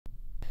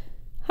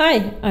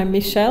Hi, I'm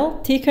Michelle,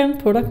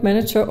 Tecan Product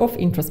Manager of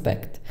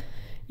Introspect.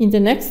 In the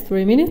next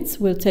 3 minutes,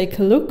 we'll take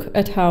a look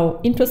at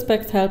how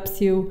Introspect helps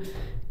you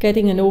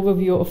getting an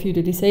overview of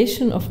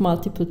utilization of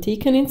multiple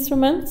Tecan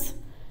instruments,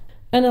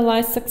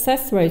 analyze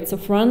success rates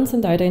of runs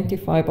and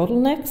identify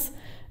bottlenecks,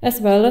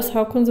 as well as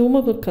how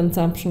consumable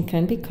consumption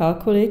can be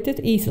calculated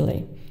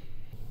easily.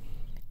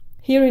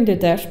 Here in the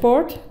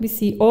dashboard, we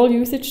see all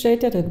usage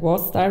data that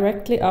was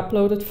directly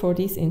uploaded for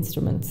these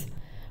instruments.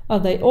 Are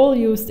they all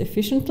used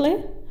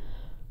efficiently?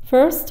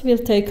 First, we'll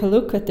take a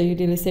look at the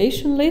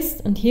utilization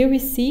list, and here we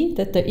see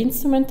that the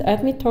instrument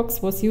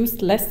AdmiTox was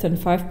used less than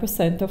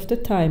 5% of the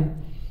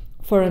time.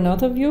 For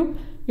another view,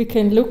 we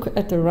can look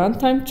at the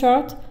runtime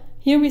chart.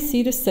 Here we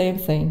see the same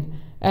thing.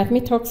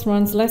 AdmiTox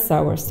runs less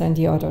hours than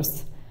the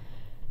others.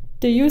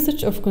 The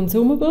usage of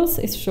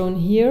consumables is shown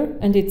here,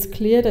 and it's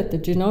clear that the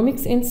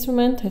genomics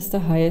instrument has the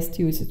highest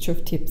usage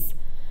of tips.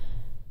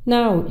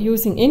 Now,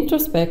 using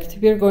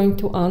Introspect, we are going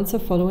to answer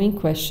following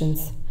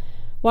questions.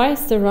 Why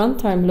is the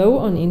runtime low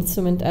on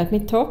instrument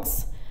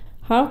AdmiTox?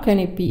 How can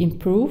it be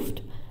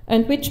improved?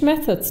 And which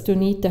methods do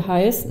need the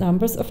highest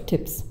numbers of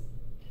tips?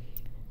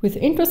 With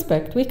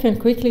Introspect, we can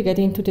quickly get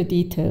into the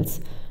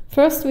details.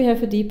 First, we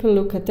have a deeper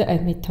look at the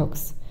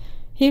AdmiTox.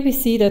 Here we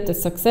see that the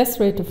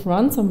success rate of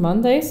runs on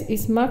Mondays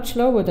is much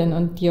lower than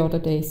on the other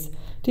days.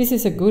 This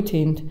is a good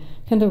hint.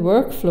 Can the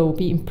workflow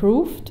be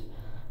improved?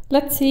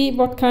 Let's see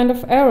what kind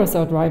of errors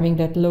are driving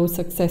that low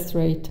success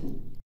rate.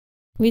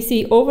 We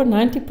see over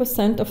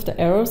 90% of the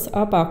errors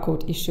are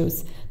barcode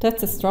issues.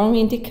 That's a strong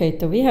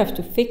indicator. We have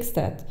to fix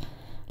that.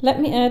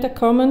 Let me add a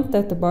comment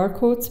that the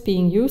barcodes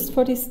being used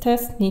for this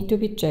test need to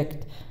be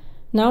checked.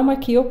 Now my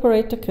key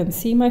operator can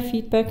see my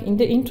feedback in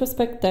the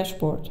Introspect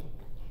dashboard.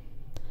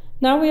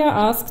 Now we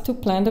are asked to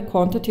plan the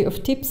quantity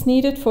of tips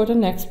needed for the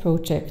next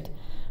project.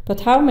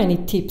 But how many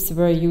tips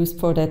were used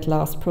for that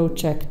last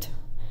project?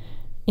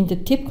 In the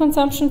tip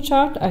consumption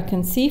chart, I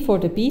can see for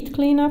the bead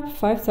cleanup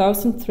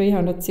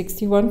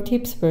 5,361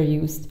 tips were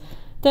used.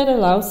 That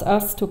allows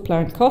us to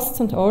plan costs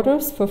and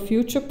orders for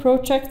future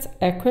projects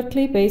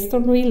accurately based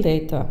on real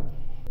data.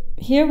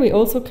 Here we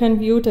also can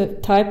view the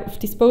type of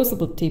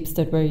disposable tips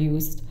that were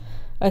used.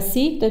 I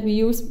see that we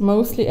use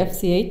mostly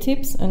FCA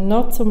tips and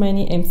not so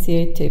many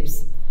MCA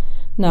tips.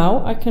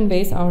 Now I can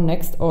base our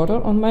next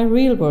order on my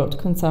real-world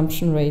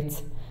consumption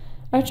rates.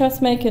 I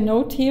just make a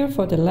note here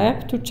for the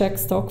lab to check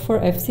stock for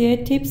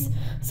FCA tips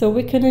so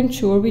we can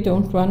ensure we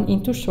don't run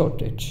into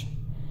shortage.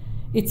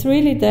 It's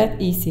really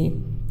that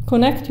easy.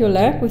 Connect your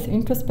lab with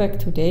Introspect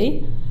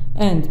today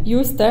and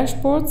use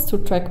dashboards to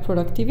track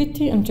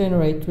productivity and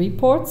generate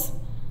reports,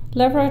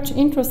 leverage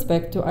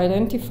Introspect to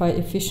identify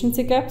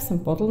efficiency gaps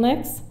and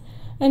bottlenecks,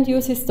 and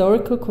use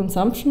historical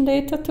consumption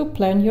data to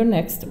plan your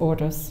next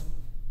orders.